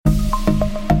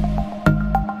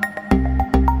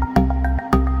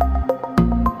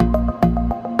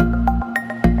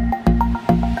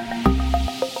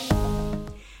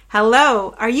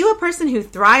Hello, are you a person who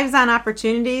thrives on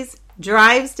opportunities,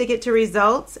 drives to get to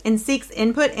results, and seeks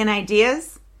input and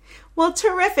ideas? Well,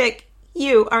 terrific.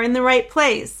 You are in the right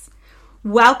place.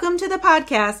 Welcome to the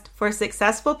podcast for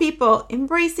successful people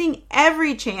embracing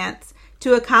every chance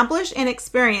to accomplish and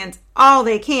experience all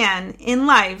they can in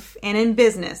life and in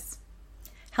business.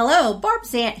 Hello, Barb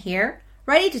Zant here,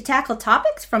 ready to tackle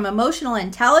topics from emotional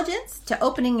intelligence to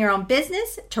opening your own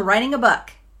business to writing a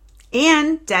book.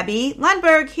 And Debbie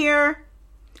Lundberg here.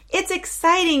 It's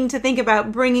exciting to think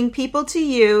about bringing people to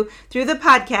you through the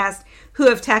podcast who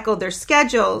have tackled their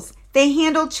schedules, they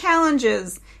handle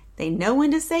challenges, they know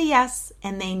when to say yes,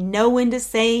 and they know when to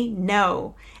say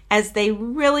no, as they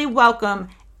really welcome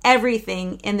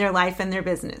everything in their life and their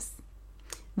business.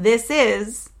 This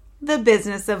is the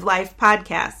Business of Life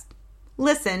podcast.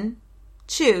 Listen,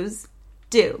 choose,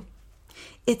 do.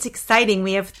 It's exciting.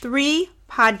 We have 3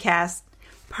 podcasts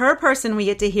per person we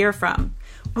get to hear from.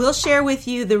 We'll share with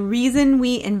you the reason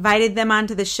we invited them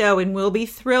onto the show, and we'll be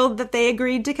thrilled that they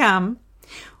agreed to come.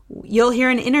 You'll hear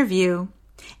an interview,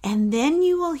 and then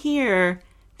you will hear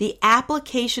the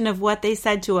application of what they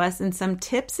said to us and some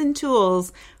tips and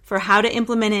tools for how to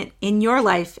implement it in your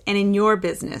life and in your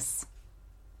business.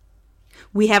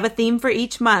 We have a theme for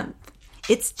each month.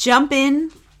 It's Jump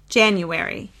In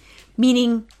January,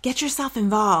 meaning get yourself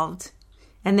involved.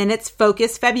 And then it's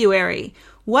Focus February.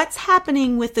 What's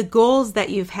happening with the goals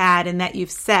that you've had and that you've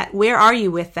set? Where are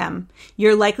you with them?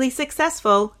 You're likely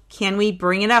successful. Can we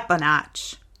bring it up a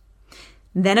notch?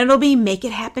 Then it'll be Make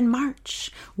It Happen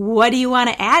March. What do you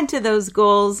want to add to those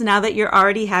goals now that you're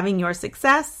already having your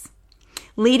success?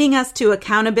 Leading us to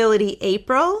Accountability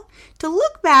April, to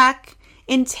look back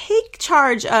and take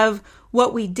charge of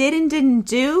what we did and didn't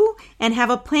do and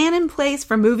have a plan in place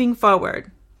for moving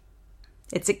forward.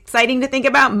 It's exciting to think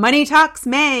about Money Talks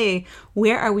May.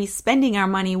 Where are we spending our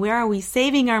money? Where are we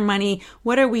saving our money?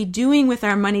 What are we doing with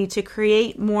our money to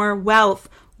create more wealth,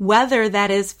 whether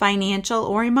that is financial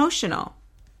or emotional?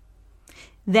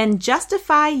 Then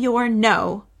Justify Your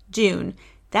No, June.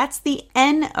 That's the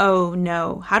N-O,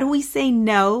 no. How do we say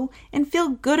no and feel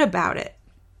good about it?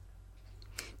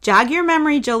 Jog Your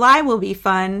Memory July will be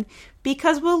fun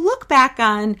because we'll look back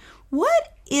on what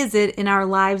is it in our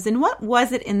lives and what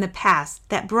was it in the past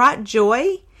that brought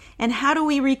joy, and how do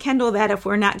we rekindle that if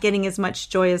we're not getting as much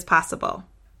joy as possible?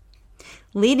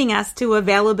 Leading us to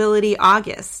Availability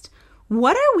August.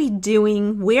 What are we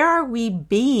doing? Where are we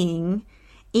being?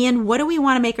 And what do we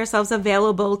want to make ourselves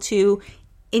available to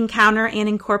encounter and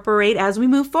incorporate as we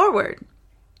move forward?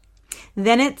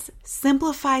 Then it's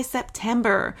Simplify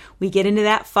September. We get into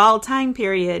that fall time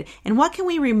period. And what can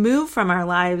we remove from our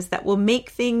lives that will make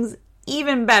things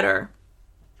even better?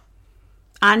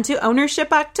 On to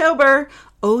Ownership October.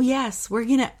 Oh yes, we're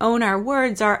going to own our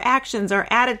words, our actions, our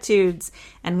attitudes,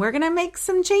 and we're going to make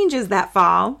some changes that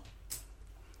fall.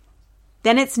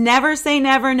 Then it's Never Say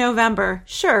Never November.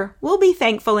 Sure, we'll be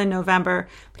thankful in November,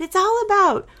 but it's all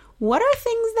about what are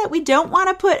things that we don't want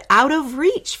to put out of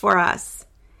reach for us.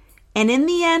 And in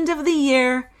the end of the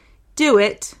year, do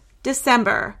it,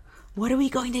 December. What are we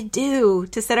going to do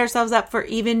to set ourselves up for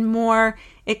even more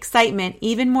excitement,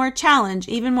 even more challenge,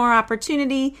 even more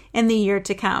opportunity in the year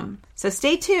to come? So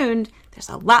stay tuned. There's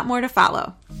a lot more to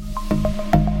follow.